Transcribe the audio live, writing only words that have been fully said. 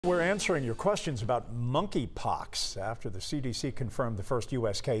We're answering your questions about monkeypox after the CDC confirmed the first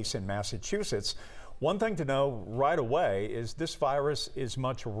U.S. case in Massachusetts. One thing to know right away is this virus is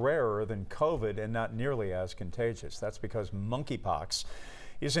much rarer than COVID and not nearly as contagious. That's because monkeypox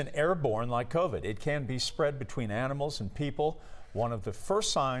isn't airborne like COVID. It can be spread between animals and people. One of the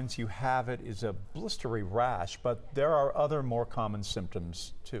first signs you have it is a blistery rash, but there are other more common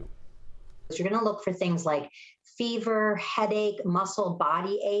symptoms too. You're going to look for things like fever, headache, muscle,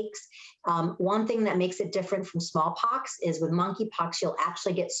 body aches. One thing that makes it different from smallpox is with monkeypox, you'll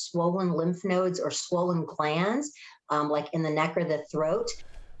actually get swollen lymph nodes or swollen glands, like in the neck or the throat.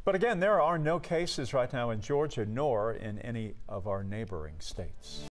 But again, there are no cases right now in Georgia nor in any of our neighboring states.